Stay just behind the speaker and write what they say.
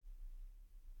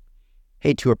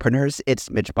Hey, Tourpreneurs,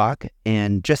 it's Mitch Bach,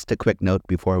 and just a quick note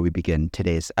before we begin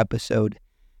today's episode.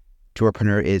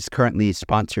 Tourpreneur is currently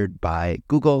sponsored by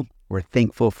Google. We're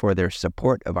thankful for their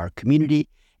support of our community,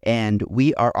 and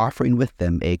we are offering with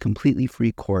them a completely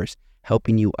free course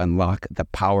helping you unlock the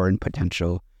power and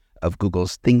potential of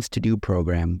Google's Things to Do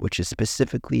program, which is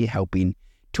specifically helping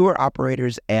tour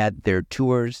operators add their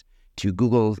tours to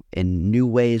Google in new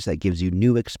ways that gives you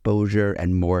new exposure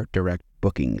and more direct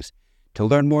bookings. To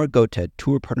learn more, go to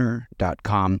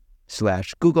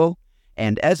tourpreneur.com/Google.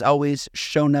 And as always,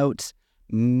 show notes,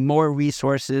 more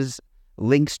resources,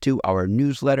 links to our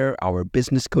newsletter, our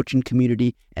business coaching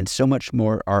community, and so much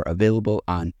more are available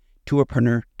on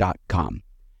tourpreneur.com.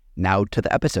 Now to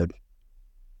the episode.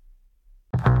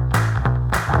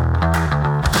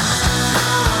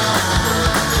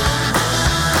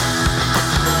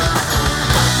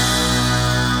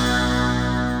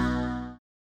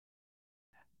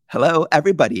 Hello,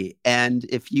 everybody. And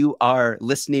if you are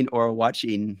listening or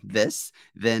watching this,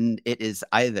 then it is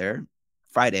either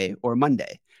Friday or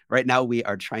Monday. Right now, we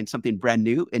are trying something brand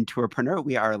new in Tourpreneur.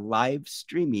 We are live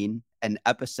streaming an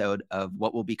episode of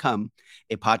what will become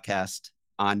a podcast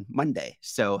on Monday.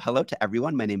 So hello to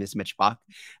everyone. My name is Mitch Bach.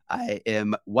 I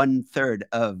am 1/3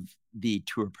 of the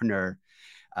Tourpreneur,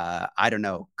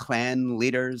 clan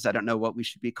leaders. I don't know what we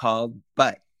should be called,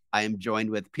 but I am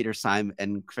joined with Peter Syme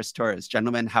and Chris Torres.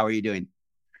 Gentlemen, how are you doing?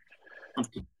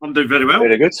 I'm doing very well.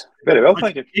 Very good. Very well,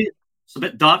 thank you. It's a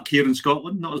bit dark here in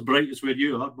Scotland, not as bright as where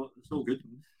you are, but it's all good.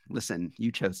 Listen,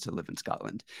 you chose to live in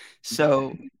Scotland.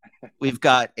 So we've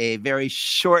got a very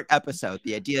short episode.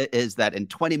 The idea is that in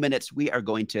 20 minutes, we are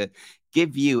going to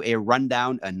give you a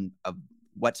rundown of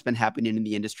what's been happening in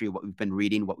the industry, what we've been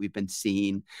reading, what we've been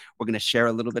seeing. We're going to share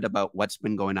a little bit about what's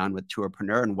been going on with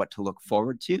Tourpreneur and what to look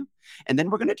forward to. And then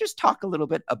we're going to just talk a little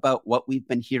bit about what we've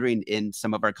been hearing in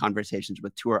some of our conversations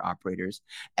with tour operators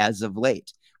as of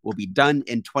late. We'll be done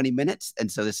in 20 minutes.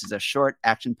 And so this is a short,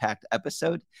 action-packed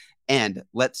episode. And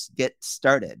let's get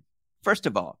started. First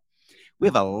of all, we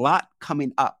have a lot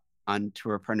coming up on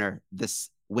Tourpreneur this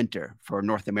winter. For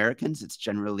North Americans, it's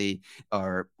generally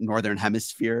our Northern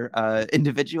Hemisphere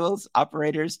individuals,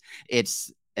 operators.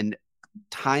 It's a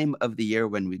time of the year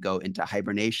when we go into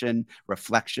hibernation,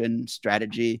 reflection,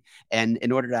 strategy. And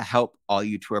in order to help all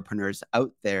you tourpreneurs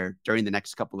out there during the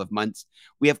next couple of months,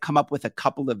 we have come up with a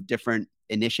couple of different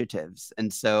initiatives.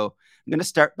 And so I'm going to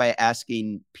start by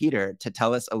asking Peter to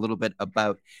tell us a little bit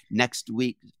about next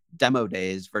week's Demo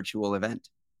Days virtual event.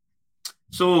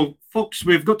 So, folks,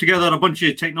 we've got together a bunch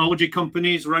of technology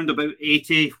companies, around about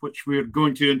 80, which we're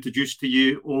going to introduce to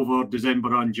you over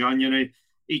December and January.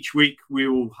 Each week, we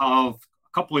will have a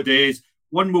couple of days.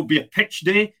 One will be a pitch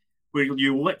day, where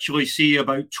you literally see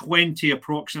about 20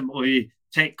 approximately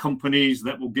tech companies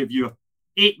that will give you an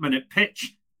 8-minute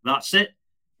pitch. That's it.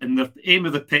 And the aim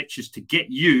of the pitch is to get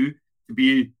you to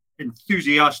be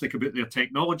enthusiastic about their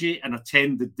technology and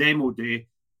attend the demo day,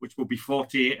 which will be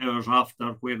 48 hours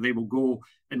after, where they will go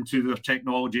into their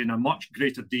technology in a much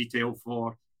greater detail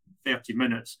for 30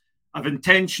 minutes. I've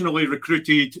intentionally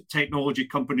recruited technology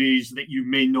companies that you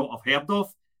may not have heard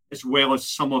of, as well as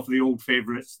some of the old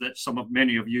favorites that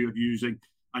many of you are using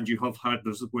and you have heard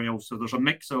as well. So there's a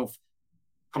mix of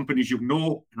companies you'll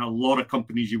know and a lot of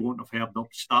companies you won't have heard of,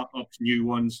 startups, new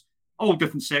ones, all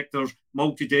different sectors,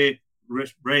 multi-day,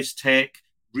 res tech,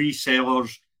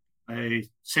 resellers,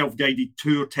 self-guided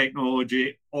tour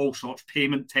technology, all sorts,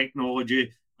 payment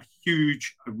technology, a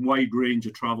huge and wide range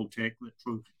of travel tech that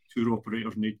tour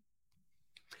operators need.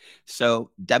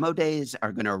 So demo days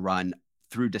are going to run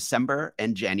through December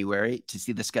and January. To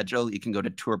see the schedule, you can go to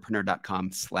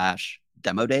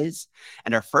tourpreneur.com/demo days.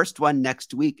 And our first one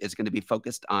next week is going to be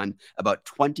focused on about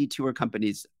 20 tour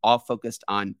companies, all focused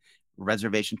on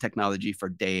reservation technology for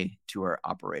day tour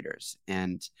operators.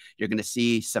 And you're going to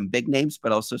see some big names,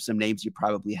 but also some names you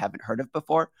probably haven't heard of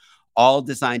before, all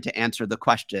designed to answer the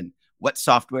question, what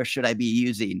software should I be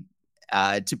using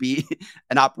to be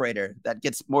an operator that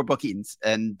gets more bookings?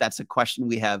 And that's a question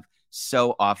we have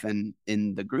so often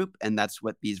in the group. And that's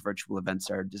what these virtual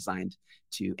events are designed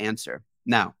to answer.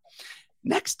 Now,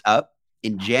 next up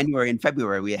in January and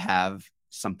February, we have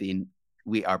something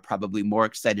we are probably more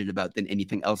excited about than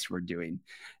anything else we're doing.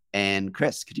 And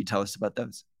Chris, could you tell us about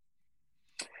those?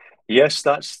 Yes,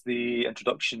 that's the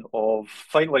introduction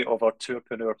finally of our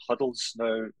Tourpreneur huddles.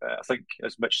 Now, I think,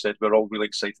 as Mitch said, we're all really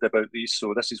excited about these.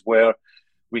 So this is where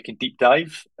we can deep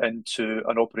dive into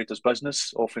an operator's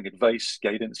business, offering advice,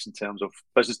 guidance in terms of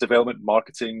business development,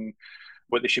 marketing,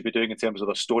 what they should be doing in terms of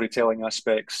their storytelling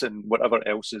aspects, and whatever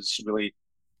else is really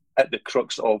at the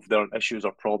crux of their issues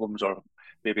or problems or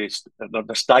maybe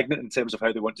they're stagnant in terms of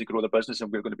how they want to grow their business,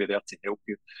 and we're going to be there to help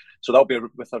you. So that'll be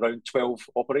with around 12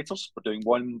 operators. We're doing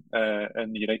one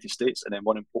in the United States and then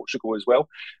one in Portugal as well.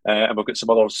 And we've got some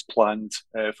others planned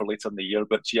for later in the year.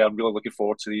 But yeah, I'm really looking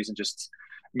forward to these and just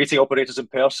meeting operators in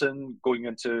person, going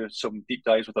into some deep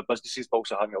dives with their businesses, but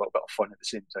also having a little bit of fun at the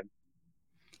same time.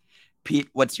 Pete,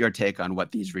 what's your take on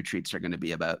what these retreats are going to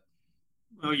be about?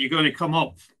 Well, you're going to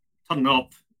turn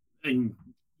up, and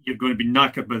you're going to be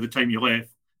knackered by the time you left.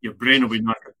 Your brain will be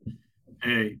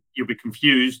knackered. You'll be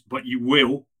confused, but you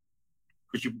will,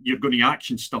 because you're going to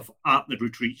action stuff at the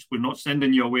retreats. We're not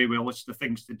sending you away with a list of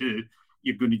things to do.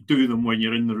 You're going to do them when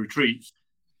you're in the retreats.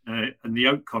 And the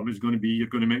outcome is going to be you're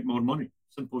going to make more money.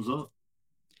 Simple as that.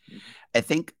 I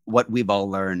think what we've all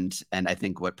learned, and I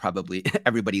think what probably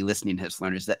everybody listening has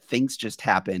learned, is that things just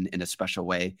happen in a special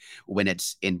way when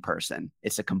it's in person.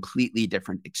 It's a completely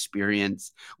different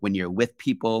experience when you're with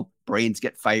people. Brains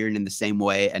get fired in the same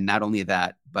way, and not only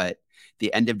that, but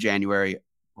the end of January,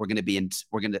 we're going to be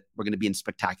in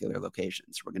spectacular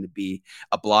locations. We're going to be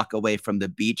a block away from the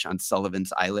beach on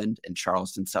Sullivan's Island in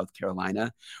Charleston, South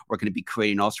Carolina. We're going to be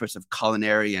creating all sorts of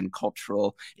culinary and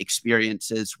cultural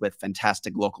experiences with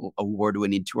fantastic local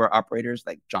award-winning tour operators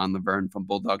like John Laverne from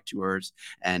Bulldog Tours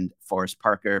and Forrest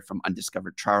Parker from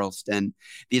Undiscovered Charleston.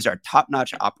 These are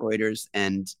top-notch operators,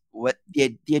 and what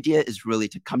the idea is really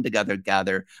to come together,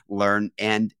 gather, learn,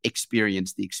 and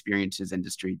experience the experiences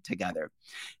industry together.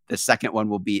 The second one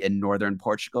will be in northern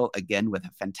Portugal, again with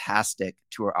a fantastic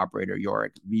tour operator,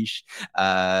 Yorick Vish,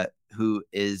 who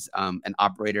is an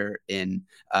operator in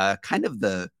kind of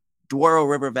the Douro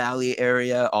River Valley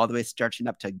area, all the way stretching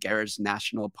up to Garres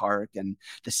National Park and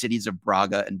the cities of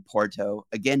Braga and Porto.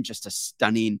 Again, just a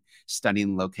stunning,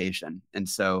 stunning location. And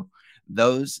so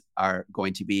those are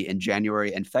going to be in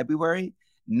January and February,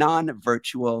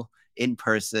 non-virtual, in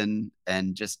person,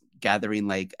 and just gathering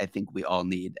like I think we all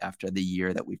need after the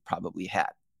year that we've probably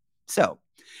had. So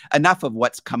enough of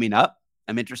what's coming up.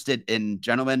 I'm interested in,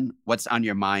 gentlemen, what's on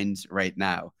your minds right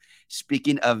now?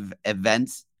 Speaking of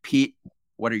events, Pete,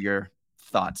 what are your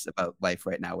thoughts about life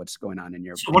right now? What's going on in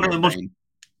your brain?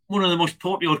 One of the most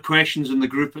popular questions in the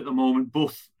group at the moment,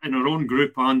 both in our own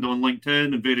group and on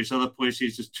LinkedIn and various other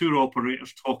places, is tour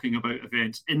operators talking about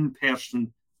events,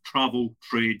 in-person travel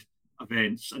trade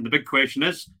events. And the big question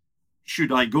is,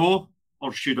 should I go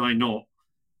or should I not?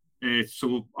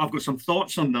 So I've got some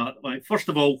thoughts on that. Like, first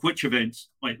of all, which events?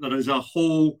 Like, there is a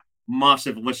whole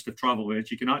massive list of travel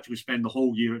events. You can actually spend the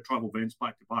whole year at travel events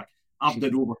back to back. I've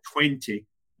done over 20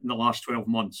 in the last 12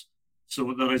 months.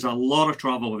 So there is a lot of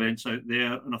travel events out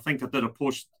there. And I think I did a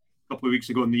post a couple of weeks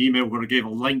ago in the email where I gave a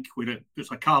link where it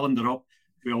puts a calendar up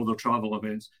with all the travel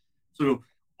events. So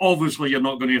obviously you're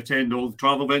not going to attend all the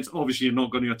travel events. Obviously you're not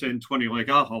going to attend 20 like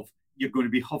I have. You're going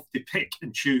to have to pick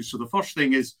and choose. So the first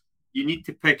thing is you need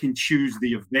to pick and choose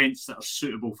the events that are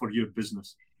suitable for your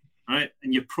business. Right?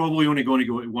 And you're probably only going to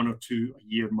go to one or two a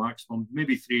year maximum,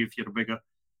 maybe three if you're a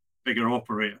bigger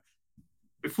operator.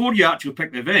 Before you actually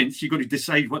pick the events, you've got to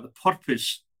decide what the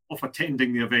purpose of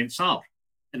attending the events are.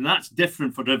 And that's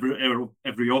different for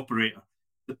every operator.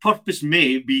 The purpose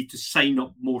may be to sign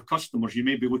up more customers. You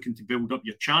may be looking to build up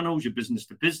your channels, your business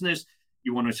to business.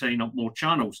 You want to sign up more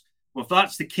channels. Well, if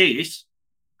that's the case,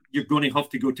 you're going to have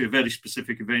to go to very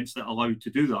specific events that allow you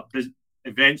to do that.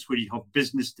 Events where you have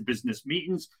business to business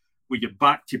meetings, where you're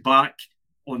back to back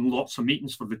on lots of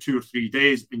meetings for the 2 or 3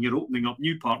 days, and you're opening up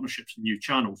new partnerships and new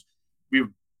channels. We've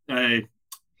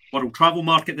World Travel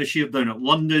Market this year down at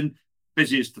London,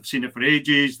 busiest I've seen it for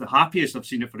ages, the happiest I've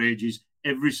seen it for ages.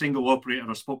 Every single operator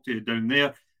I spoke to down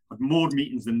there had more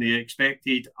meetings than they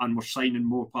expected and were signing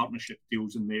more partnership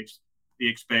deals than they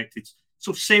expected.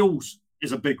 So sales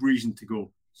is a big reason to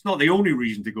go. It's not the only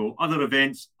reason to go. Other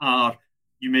events are,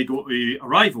 you may go to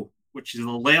Arrival, which is a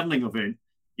learning event.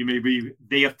 You may be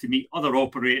there to meet other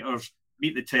operators,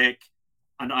 meet the tech,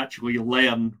 and actually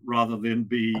learn rather than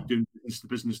be doing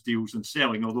business-to-business deals and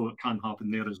selling, although it can happen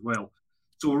there as well.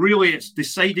 So really, it's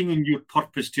deciding on your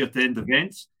purpose to attend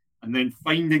events and then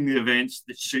finding the events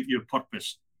that suit your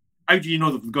purpose. How do you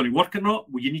know that they're going to work or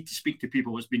not? Well, you need to speak to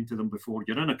people that's been to them before.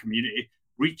 You're in a community,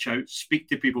 reach out, speak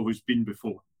to people who's been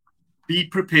before. Be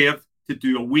prepared to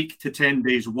do a week to 10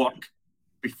 days work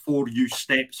before you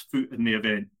step foot in the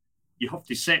event. You have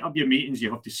to set up your meetings, you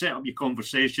have to set up your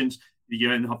conversations, you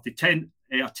have to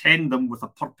attend them with a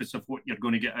purpose of what you're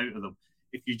going to get out of them.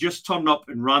 If you just turn up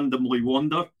and randomly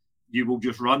wander, you will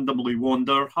just randomly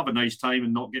wander, have a nice time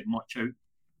and not get much out of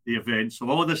the event. So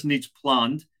all of this needs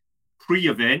planned,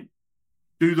 pre-event,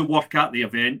 do the work at the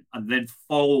event, and then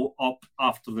follow up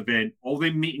after the event. All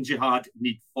the meetings you had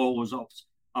need follow-ups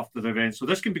after the event. So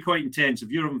this can be quite intense. If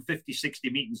you're having 50, 60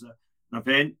 meetings at an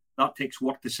event, that takes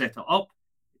work to set it up.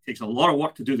 It takes a lot of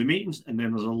work to do the meetings, and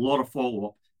then there's a lot of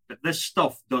follow-up. But this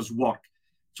stuff does work.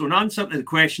 So in answer to the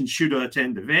question, should I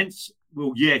attend events?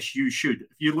 Well, yes, you should.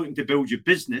 If you're looking to build your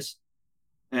business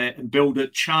and build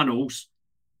it channels,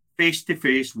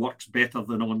 face-to-face works better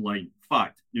than online. In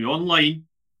fact, online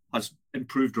has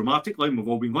improved dramatically, and we've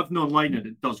all been living online, and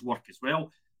it does work as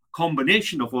well. A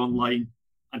combination of online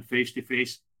and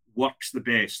face-to-face works the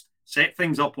best. Set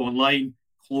things up online,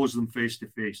 close them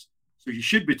face-to-face. So you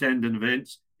should be attending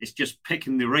events. It's just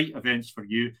picking the right events for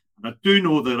you. And I do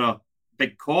know there are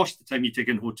big costs. The time you take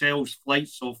in hotels,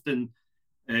 flights, often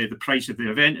the price of the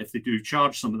event, if they do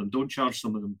charge, some of them don't charge,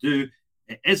 some of them do.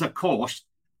 It is a cost,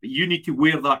 but you need to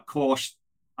wear that cost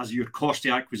as your cost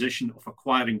of acquisition of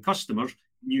acquiring customers,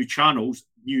 new channels,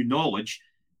 new knowledge,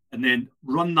 and then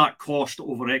run that cost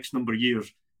over X number of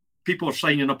years. People are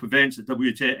signing up events at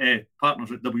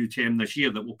partners at WTM this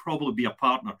year that will probably be a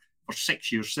partner for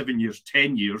 6 years, 7 years,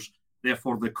 10 years.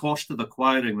 Therefore, the cost of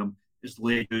acquiring them is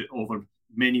laid out over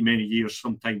many, many years,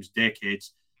 sometimes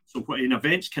decades. So when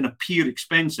events can appear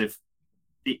expensive,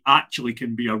 they actually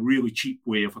can be a really cheap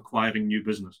way of acquiring new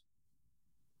business.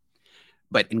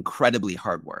 But incredibly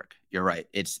hard work. You're right.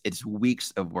 It's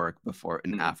weeks of work before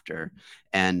and after,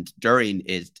 and during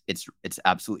it's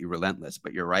absolutely relentless.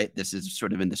 But you're right. This is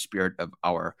sort of in the spirit of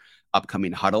our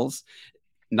upcoming huddles.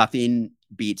 Nothing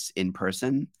beats in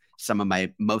person. Some of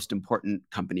my most important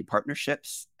company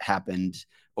partnerships happened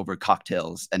over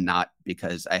cocktails and not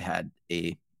because I had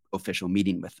a official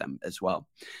meeting with them as well.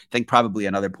 I think probably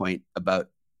another point about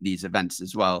these events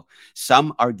as well.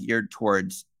 Some are geared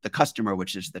towards the customer,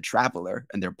 which is the traveler,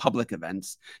 and they're public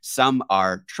events. Some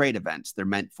are trade events. They're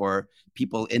meant for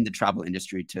people in the travel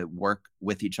industry to work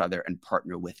with each other and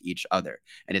partner with each other.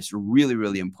 And it's really,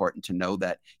 really important to know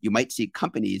that you might see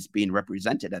companies being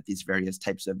represented at these various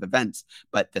types of events,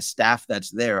 but the staff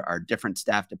that's there are different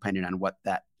staff depending on what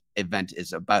that event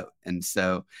is about. And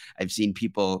so I've seen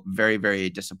people very, very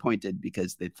disappointed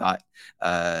because they thought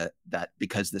that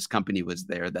because this company was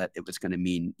there, that it was going to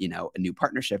mean, a new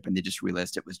partnership. And they just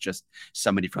realized it was just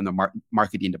somebody from the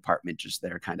marketing department just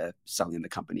there kind of selling the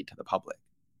company to the public.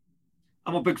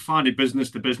 I'm a big fan of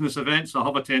business to business events. I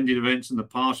have attended events in the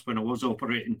past when I was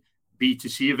operating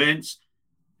B2C events.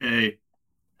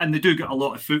 And they do get a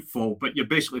lot of footfall, but you're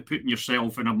basically putting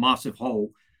yourself in a massive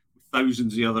hall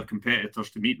thousands of other competitors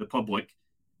to meet the public.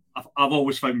 I've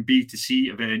always found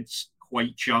B2C events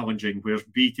quite challenging, whereas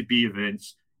B2B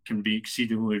events can be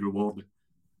exceedingly rewarding.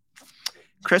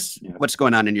 Chris, what's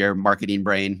going on in your marketing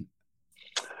brain?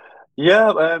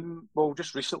 Yeah, well,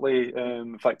 just recently,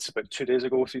 in fact, about 3 days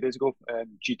ago,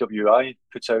 GWI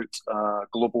put out a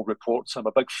global report. I'm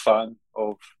a big fan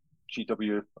of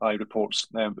GWI reports.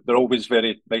 They're always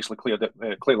very nicely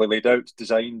clearly laid out,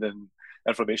 designed, and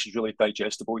information is really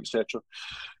digestible, etc.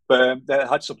 But it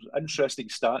had some interesting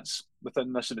stats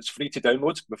within this, and it's free to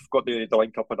download. We've got the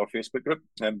link up in our Facebook group,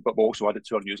 but we'll also add it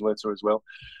to our newsletter as well.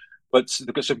 But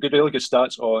they've got some really good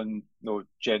stats on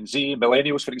Gen Z,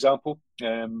 millennials, for example,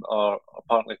 are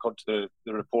apparently, according to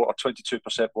the report, are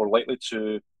 22% more likely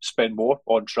to spend more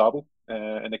on travel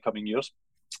in the coming years,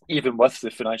 even with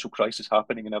the financial crisis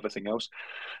happening and everything else.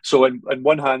 So, on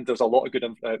one hand, there's a lot of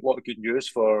good news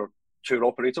for tour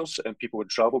operators and people in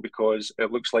travel, because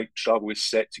it looks like travel is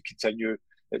set to continue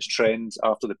its trend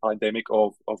after the pandemic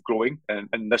of growing,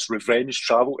 and this revenge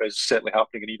travel is certainly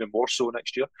happening, and even more so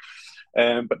next year.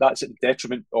 But that's at the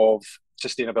detriment of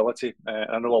sustainability.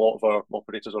 I know a lot of our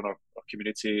operators on our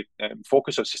community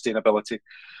focus on sustainability,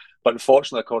 but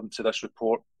unfortunately, according to this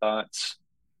report, that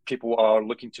people are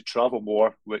looking to travel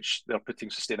more, which they're putting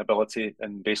sustainability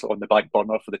and basically on the back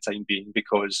burner for the time being,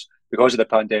 because of the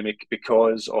pandemic,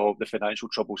 because of the financial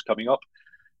troubles coming up.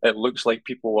 It looks like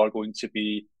people are going to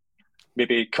be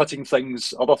maybe cutting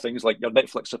other things like your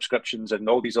Netflix subscriptions and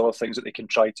all these other things that they can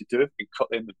try to do, and cut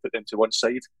them and put them to one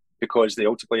side, because they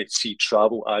ultimately see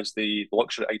travel as the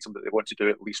luxury item that they want to do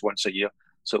at least once a year.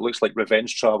 So it looks like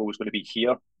revenge travel is going to be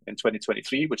here in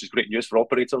 2023, which is great news for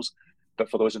operators. But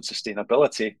for those in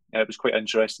sustainability, it was quite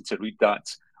interesting to read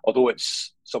that, although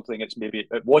it's something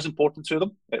it was important to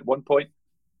them at one point,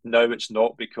 now it's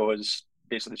not, because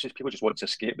basically it's just people just want to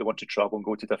escape. They want to travel and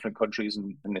go to different countries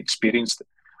and experience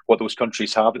what those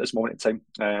countries have at this moment in time.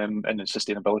 And then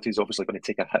sustainability is obviously going to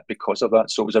take a hit because of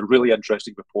that. So it was a really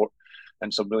interesting report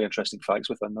and some really interesting facts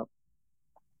within that.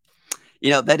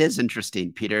 That is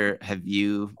interesting. Peter, have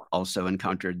you also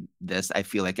encountered this? I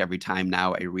feel like every time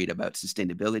now I read about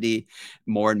sustainability,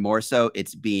 more and more so,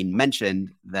 it's being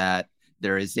mentioned that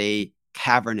there is a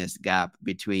cavernous gap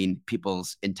between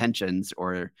people's intentions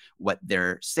or what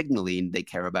they're signaling they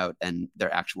care about and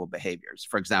their actual behaviors.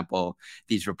 For example,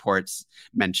 these reports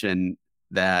mention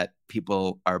that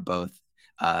people are both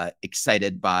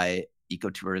excited by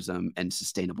ecotourism and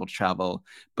sustainable travel,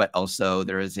 but also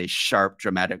there is a sharp,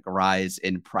 dramatic rise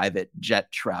in private jet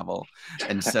travel.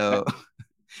 And so,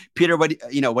 Peter, what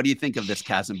do you think of this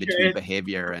chasm between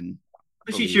behavior and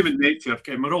this is human nature,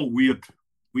 Ken. We're all weird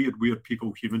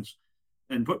people, humans.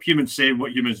 And what humans say and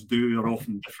what humans do are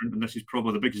often different. And this is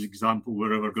probably the biggest example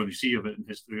we're ever going to see of it in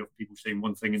history, of people saying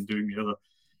one thing and doing the other.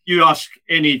 You ask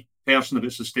any person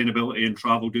about sustainability and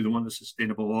travel, do they want the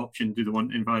sustainable option? Do they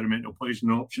want environmental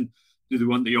poisoning option? Do they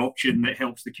want the option that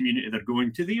helps the community they're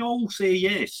going to? They all say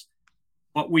yes.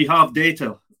 But we have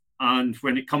data. And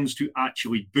when it comes to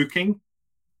actually booking,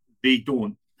 they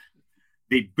don't.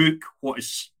 They book what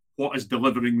is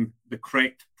delivering the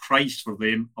correct price for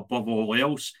them above all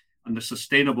else. And the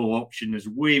sustainable option is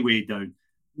way, way down.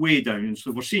 And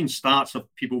so we're seeing stats of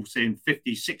people saying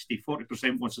 50, 60,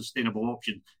 40% want sustainable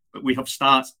option. But we have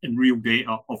stats in real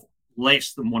data of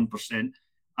less than 1%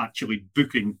 actually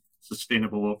booking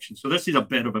sustainable options. So this is a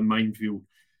bit of a minefield.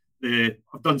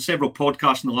 I've done several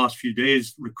podcasts in the last few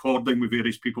days, recording with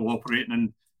various people operating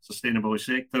in sustainable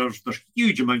sectors. There's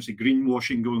huge amounts of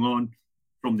greenwashing going on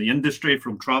from the industry,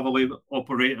 from travel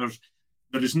operators.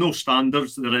 There is no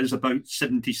standards. There is about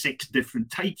 76 different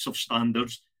types of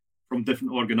standards from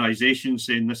different organizations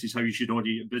saying this is how you should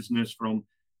audit your business from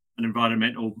an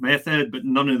environmental method, but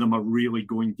none of them are really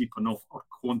going deep enough or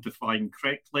quantifying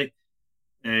correctly.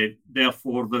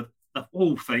 Therefore, the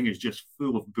whole thing is just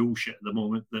full of bullshit at the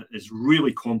moment that is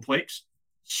really complex,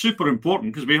 super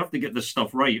important because we have to get this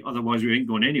stuff right. Otherwise, we ain't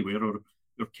going anywhere, or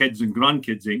your kids and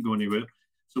grandkids ain't going anywhere.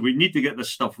 So we need to get this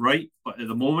stuff right. But at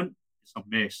the moment, it's a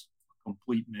mess.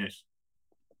 Complete mess.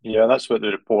 Yeah, that's what the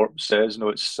report says. No,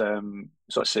 it's sort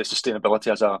of says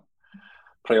sustainability as a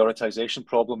prioritization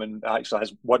problem, and it actually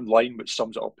has one line which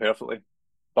sums it up perfectly: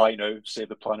 buy now, save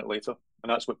the planet later. And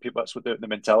that's what the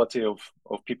mentality of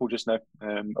people just now.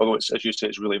 Although it's, as you say,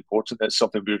 it's really important. It's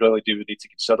something we really do need to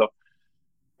consider.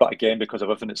 But again, because of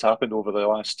everything that's happened over the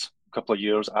last couple of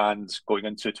years and going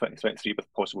into 2023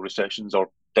 with possible recessions, or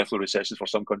definitely recessions for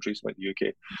some countries like the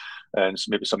UK, and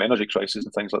maybe some energy crisis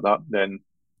and things like that, then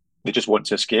they just want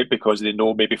to escape because they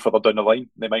know maybe further down the line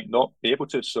they might not be able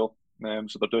to. So they're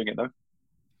doing it now.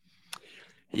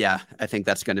 Yeah, I think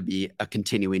that's going to be a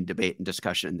continuing debate and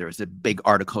discussion. There was a big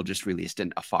article just released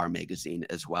in Afar magazine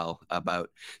as well about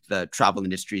the travel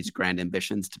industry's grand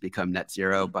ambitions to become net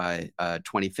zero by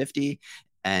 2050.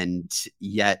 And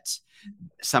yet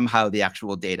somehow the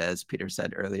actual data, as Peter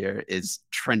said earlier, is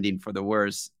trending for the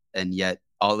worse. And yet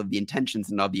all of the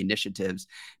intentions and all the initiatives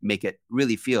make it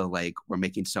really feel like we're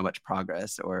making so much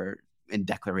progress, or in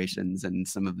declarations and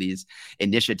some of these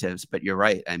initiatives. But you're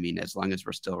right. I mean, as long as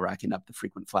we're still racking up the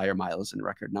frequent flyer miles in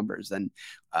record numbers, then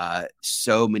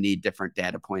so many different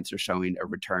data points are showing a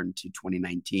return to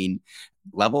 2019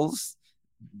 levels,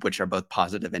 which are both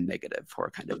positive and negative for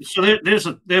kind of. So there's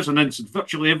an instance.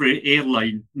 Virtually every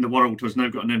airline in the world has now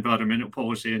got an environmental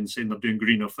policy and saying they're doing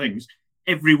greener things.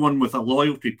 Everyone with a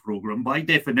loyalty program, by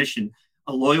definition,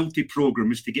 a loyalty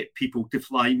program is to get people to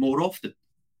fly more often.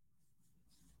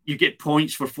 You get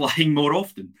points for flying more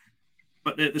often,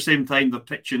 but at the same time, they're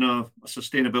pitching a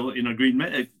sustainability and a green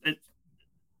method.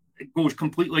 It goes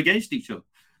completely against each other.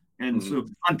 And so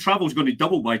travel is going to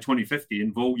double by 2050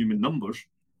 in volume and numbers.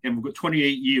 And we've got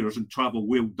 28 years and travel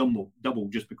will double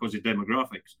just because of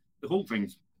demographics. The whole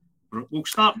thing's, we'll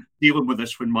start dealing with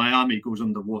this when Miami goes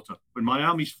underwater. When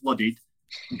Miami's flooded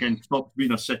and can stop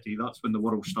being a city, that's when the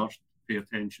world starts to pay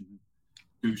attention and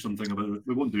do something about it.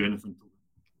 We won't do anything to it.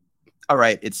 All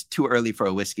right, it's too early for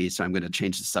a whiskey, so I'm going to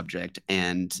change the subject.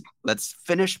 And let's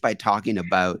finish by talking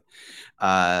about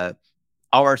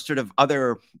our sort of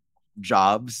other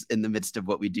jobs in the midst of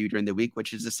what we do during the week,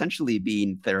 which is essentially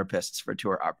being therapists for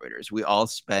tour operators. We all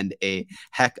spend a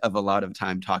heck of a lot of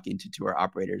time talking to tour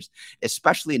operators,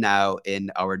 especially now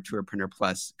in our Tourpreneur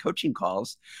Plus coaching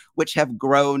calls, which have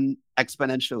grown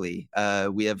exponentially.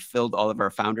 We have filled all of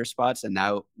our founder spots, and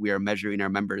now we are measuring our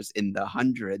members in the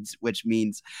hundreds, which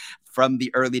means from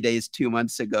the early days 2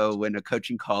 months ago when a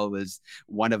coaching call was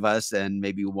one of us and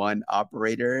maybe one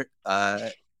operator,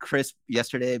 Chris,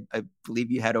 yesterday, I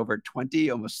believe you had over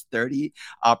 20, almost 30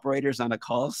 operators on a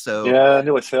call. So yeah,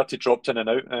 nearly 30 dropped in and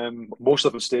out. Most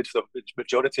of them stayed for the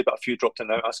majority, but a few dropped in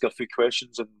and out, asking a few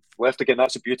questions and left again.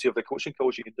 That's the beauty of the coaching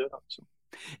calls. You can do that. So.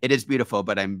 It is beautiful,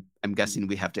 but I'm guessing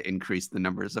we have to increase the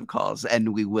numbers of calls,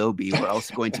 and we will be. We're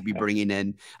also going to be bringing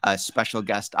in special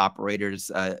guest operators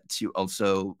to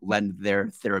also lend their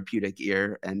therapeutic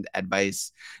ear and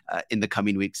advice in the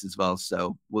coming weeks as well.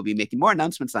 So we'll be making more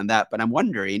announcements on that. But I'm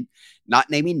wondering, not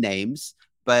naming names,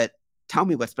 but tell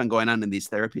me what's been going on in these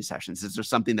therapy sessions. Is there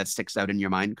something that sticks out in your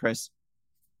mind, Chris?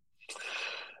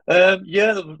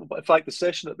 Yeah, in fact, the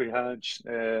session that we had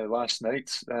last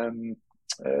night,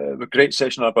 a great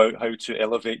session about how to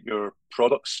elevate your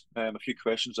products. A few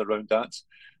questions around that.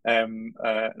 And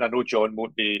I know John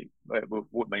won't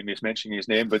mind me mentioning his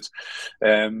name, but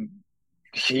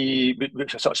we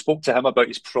sort of spoke to him about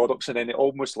his products, and then it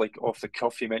almost like off the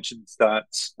cuff, he mentioned that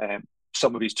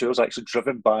some of his tours are actually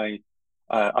driven by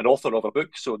an author of a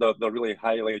book, so they're really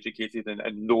highly educated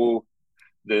and know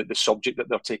the subject that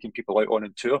they're taking people out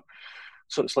on tour.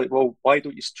 So it's like, well, why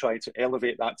don't you try to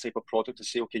elevate that type of product to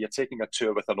say, okay, you're taking a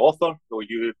tour with an author, or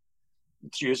you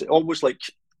use it almost like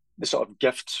the sort of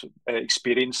gift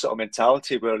experience sort of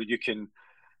mentality where you can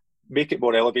make it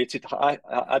more elevated,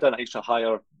 add an extra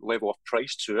higher level of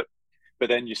price to it. But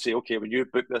then you say, okay, when you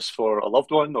book this for a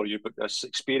loved one or you book this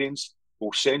experience,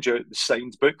 we'll send you out the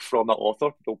signed book from that author.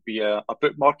 There'll be a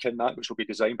bookmark in that which will be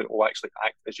designed, but it will actually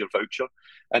act as your voucher.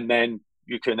 And then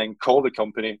you can then call the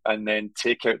company and then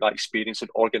take out that experience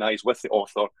and organise with the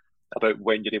author about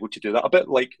when you're able to do that. A bit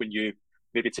like when you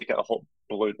maybe take out a hot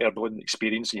balloon, air balloon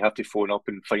experience and you have to phone up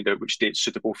and find out which date's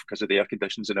suitable because of the air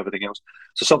conditions and everything else.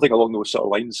 So something along those sort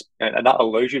of lines. And that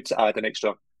allows you to add an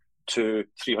extra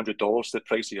 $200-300 to the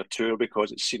price of your tour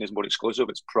because it's seen as more exclusive,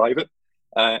 it's private.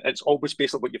 It's almost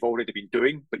basically what you've already been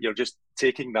doing, but you're just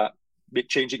taking that,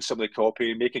 changing some of the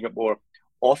copy, making it more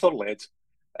author-led,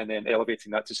 and then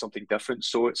elevating that to something different.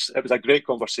 So it was a great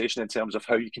conversation in terms of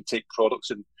how you can take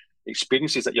products and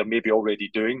experiences that you're maybe already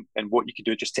doing and what you can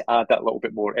do just to add that little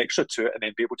bit more extra to it and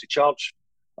then be able to charge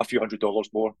a few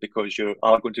 $100s more because you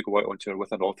are going to go out on tour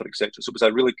with an author, etc. So it was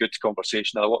a really good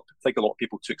conversation. I think a lot of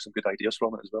people took some good ideas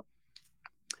from it as well.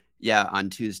 Yeah, on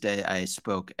Tuesday, I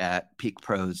spoke at Peak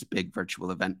Pro's big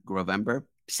virtual event, Grovember.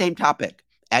 Same topic,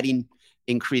 adding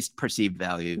increased perceived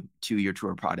value to your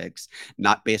tour products,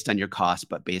 not based on your cost,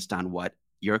 but based on what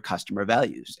your customer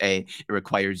values. It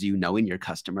requires you knowing your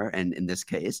customer. And in this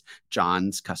case,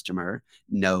 John's customer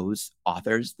knows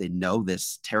authors. They know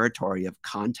this territory of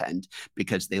content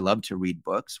because they love to read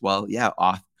books. Well, yeah,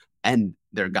 and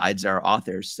their guides are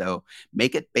authors. So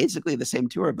make it basically the same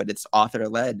tour, but it's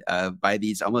author-led by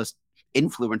these almost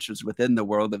influencers within the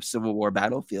world of Civil War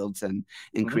battlefields and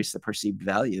increase the perceived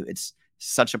value. It's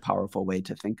such a powerful way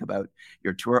to think about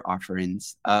your tour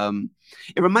offerings.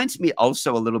 It reminds me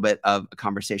also a little bit of a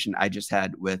conversation I just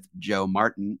had with Joe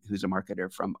Martin, who's a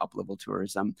marketer from Uplevel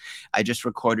Tourism. I just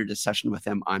recorded a session with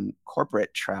him on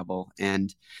corporate travel.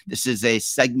 And this is a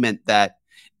segment that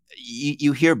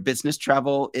you hear business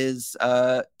travel is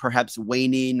perhaps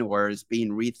waning or is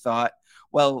being rethought.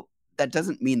 Well, that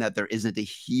doesn't mean that there isn't a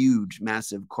huge,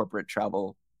 massive corporate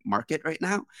travel market right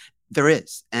now. There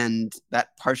is. And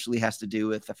that partially has to do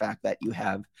with the fact that you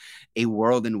have a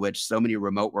world in which so many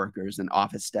remote workers and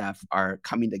office staff are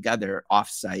coming together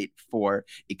offsite for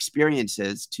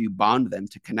experiences to bond them,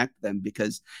 to connect them,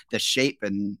 because the shape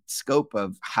and scope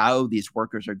of how these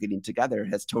workers are getting together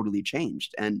has totally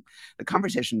changed. And the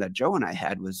conversation that Joe and I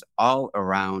had was all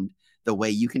around the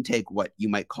way you can take what you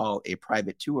might call a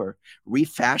private tour,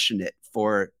 refashion it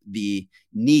for the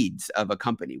needs of a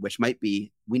company, which might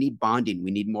be, we need bonding,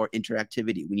 we need more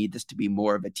interactivity, we need this to be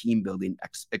more of a team building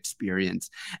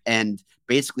experience, and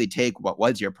basically take what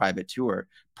was your private tour,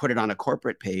 put it on a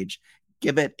corporate page,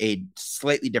 give it a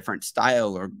slightly different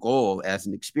style or goal as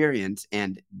an experience,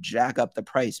 and jack up the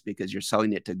price because you're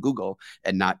selling it to Google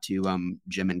and not to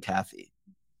Jim and Kathy.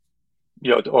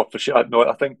 Yeah, for sure. No,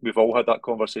 I think we've all had that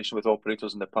conversation with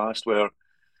operators in the past where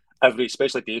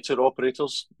especially day tour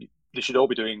operators, they should all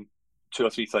be doing 2 or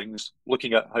 3 things,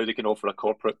 looking at how they can offer a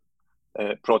corporate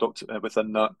product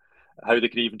within that, how they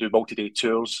can even do multi-day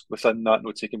tours within that,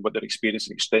 taking what they're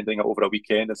experiencing, extending it over a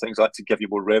weekend and things like that to give you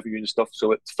more revenue and stuff.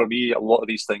 So for me, a lot of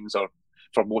these things are,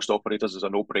 for most operators, is a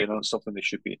no-brainer. It's something they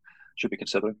should be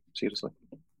considering seriously.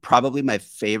 Probably my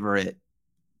favorite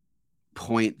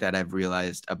point that I've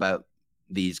realized about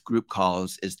these group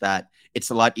calls is that it's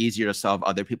a lot easier to solve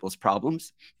other people's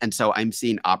problems. And so I'm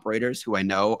seeing operators who I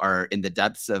know are in the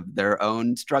depths of their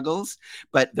own struggles,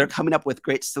 but they're coming up with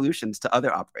great solutions to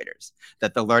other operators,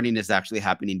 that the learning is actually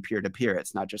happening peer to peer.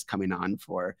 It's not just coming on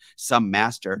for some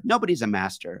master. Nobody's a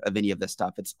master of any of this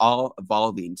stuff. It's all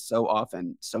evolving so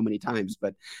often, so many times,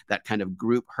 but that kind of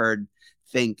group herd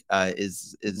think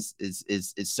is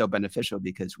so beneficial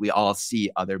because we all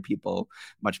see other people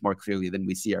much more clearly than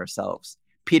we see ourselves.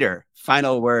 Peter,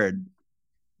 final word.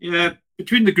 Yeah,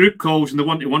 between the group calls and the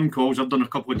one-to-one calls, I've done a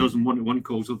couple of dozen one-to-one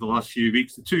calls over the last few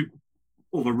weeks. The two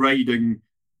overriding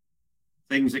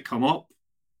things that come up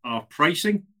are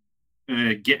pricing,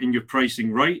 getting your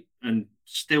pricing right. And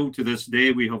still to this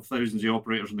day, we have thousands of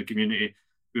operators in the community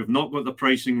who have not got the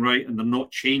pricing right, and they're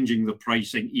not changing the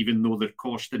pricing, even though their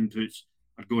cost inputs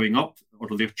are going up, or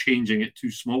they're changing it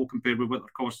too small compared with what their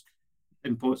cost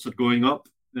inputs are going up.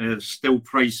 Still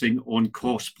pricing on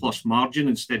cost plus margin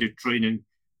instead of training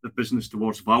the business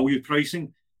towards value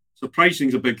pricing. So pricing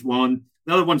is a big one.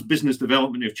 The other one's business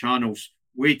development of channels.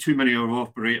 Way too many of our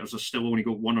operators are still only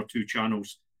got one or two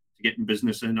channels to get in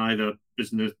business in, either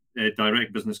business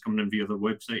direct business coming in via their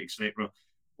website, etc.,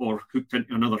 or hooked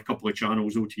into another couple of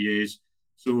channels, OTAs.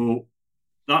 So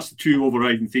that's the two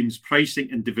overriding themes: pricing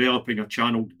and developing a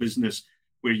channeled business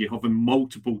where you're having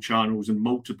multiple channels and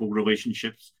multiple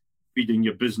relationships feeding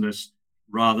your business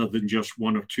rather than just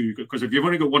one or two. Because if you've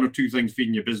only got one or two things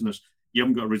feeding your business, you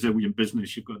haven't got a resilient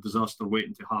business. You've got a disaster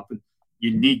waiting to happen.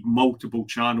 You need multiple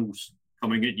channels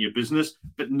coming into your business,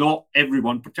 but not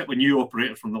everyone, particularly new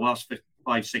operators from the last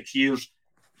 5, 6 years,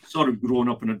 sort of grown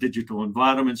up in a digital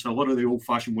environment. So a lot of the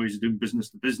old-fashioned ways of doing business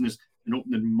to business and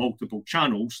opening multiple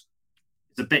channels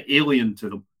is a bit alien to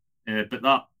them. But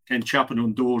that kind of chapping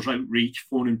on doors, outreach,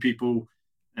 phoning people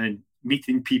and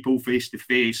meeting people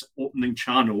face-to-face, opening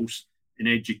channels in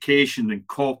education and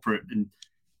corporate and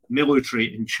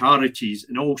military and charities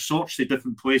and all sorts of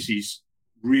different places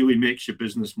really makes your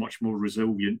business much more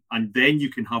resilient. And then you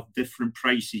can have different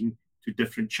pricing to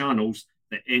different channels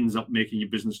that ends up making your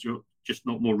business just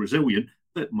not more resilient,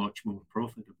 but much more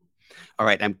profitable. All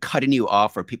right, I'm cutting you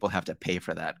off, or people have to pay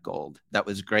for that gold. That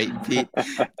was great, Pete.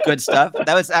 Good stuff.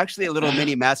 That was actually a little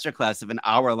mini masterclass of an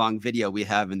hour-long video we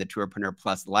have in the Tourpreneur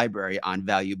Plus library on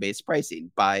value-based pricing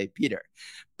by Peter.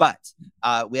 But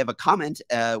we have a comment,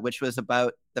 which was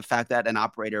about the fact that an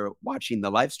operator watching the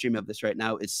live stream of this right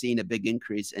now is seeing a big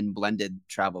increase in blended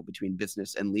travel between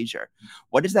business and leisure.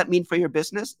 What does that mean for your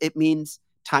business? It means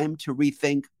time to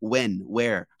rethink when,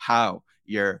 where, how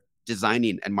you're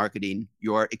designing and marketing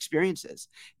your experiences.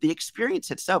 The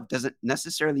experience itself doesn't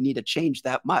necessarily need to change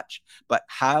that much, but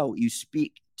how you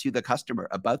speak to the customer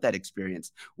about that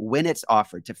experience, when it's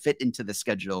offered to fit into the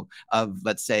schedule of,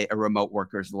 let's say, a remote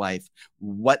worker's life,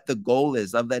 what the goal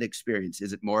is of that experience.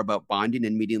 Is it more about bonding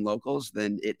and meeting locals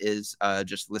than it is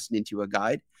just listening to a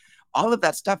guide? All of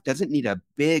that stuff doesn't need a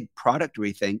big product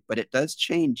rethink, but it does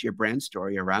change your brand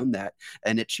story around that.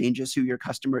 And it changes who your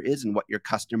customer is and what your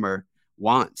customer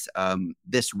wants.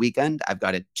 This weekend, I've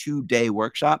got a 2-day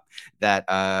workshop that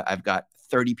I've got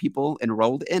 30 people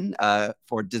enrolled in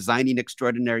for designing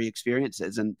extraordinary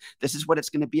experiences. And this is what it's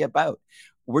going to be about.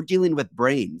 We're dealing with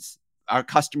brains. Our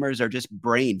customers are just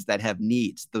brains that have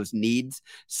needs. Those needs,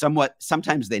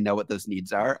 sometimes they know what those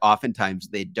needs are. Oftentimes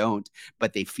they don't,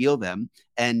 but they feel them.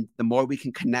 And the more we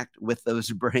can connect with those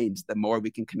brains, the more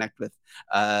we can connect with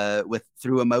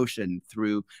through emotion,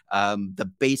 through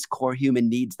the base core human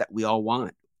needs that we all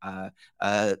want.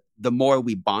 The more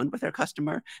we bond with our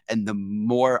customer, and the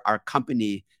more our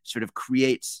company sort of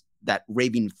creates that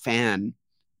raving fan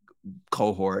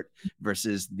cohort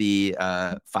versus the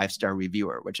 5-star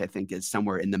reviewer, which I think is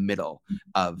somewhere in the middle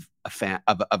of a fan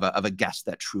of a guest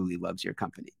that truly loves your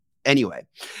company. Anyway,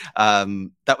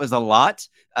 that was a lot.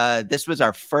 This was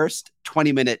our first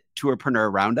 20-minute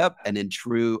Tourpreneur Roundup, and in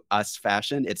true us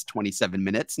fashion, it's 27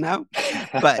 minutes now,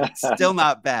 but still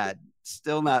not bad.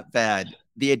 Still not bad.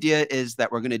 The idea is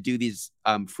that we're going to do these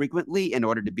frequently in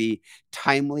order to be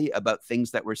timely about things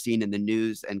that we're seeing in the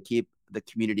news and keep the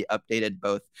community updated,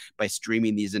 both by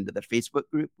streaming these into the Facebook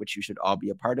group, which you should all be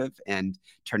a part of, and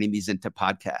turning these into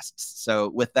podcasts. So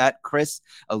with that, Chris,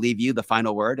 I'll leave you the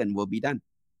final word and we'll be done.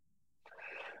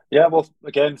 Yeah, well,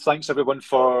 again, thanks everyone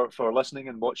for listening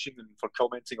and watching and for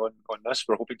commenting on this.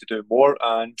 We're hoping to do more.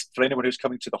 And for anyone who's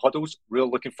coming to the huddles, really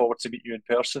looking forward to meet you in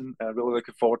person. Really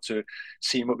looking forward to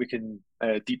seeing what we can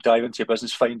deep dive into your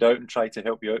business, find out and try to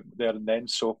help you out there and then.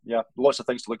 So yeah, lots of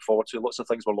things to look forward to, lots of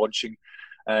things we're launching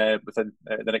within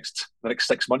the next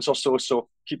 6 months or so. So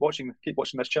keep watching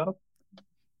this channel.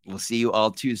 We'll see you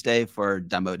all Tuesday for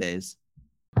demo days.